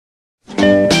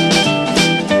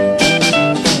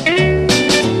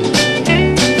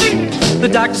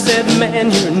doctor said, man,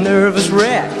 you're a nervous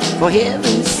wreck. For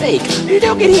heaven's sake,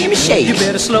 look at him shake. You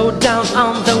better slow down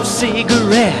on those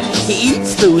cigarettes. He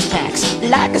eats those packs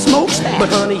like a smokestack. But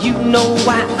honey, you know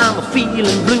why I'm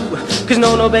feeling blue. Cause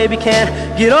no, baby, can't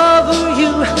get over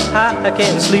you. I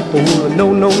can't sleep, oh,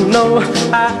 no,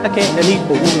 I can't eat,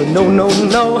 oh,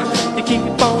 no. You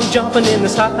keep on jumping in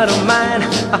this heart of mine.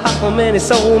 How many,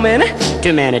 so many?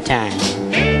 Too many times.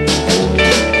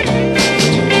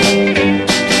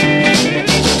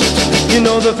 You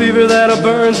know the fever that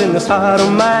burns in this heart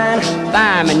of mine.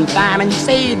 Fireman,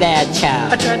 say that,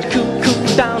 child. I tried to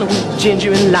cool down with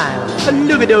ginger and lime. But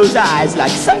look at those eyes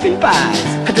like sunken pies.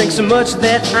 I drink so much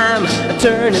that I'm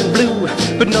turning blue.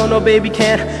 But no, baby,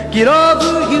 can't get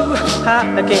over you.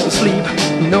 I can't sleep,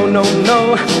 no,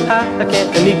 I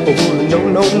can't eat,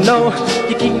 oh, no.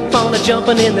 You keep on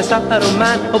jumping in this heart of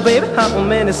mine. Oh, baby, how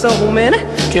many, so many?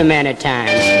 Too many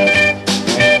times.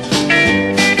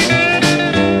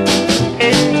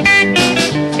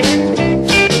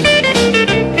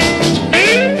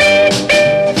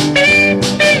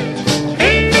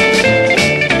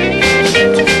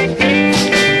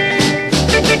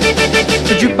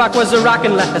 The jukebox was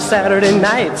a-rockin' like a Saturday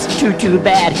night. Too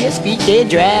bad his feet they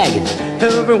dragging.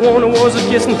 Everyone was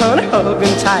a-kissing, honey,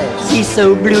 hugging tight. He's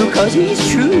so blue cause he's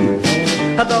true.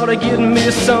 I thought I'd get me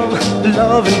some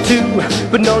loving too.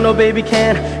 But no, baby,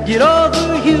 can't get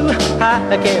over you.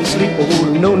 I can't sleep,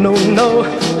 oh, no.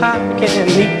 I can't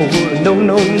eat, oh,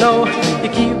 no. You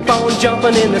keep on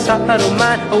jumping in this heart of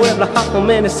mine. Oh, well, how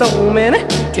many, so many?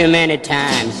 Too many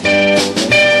times.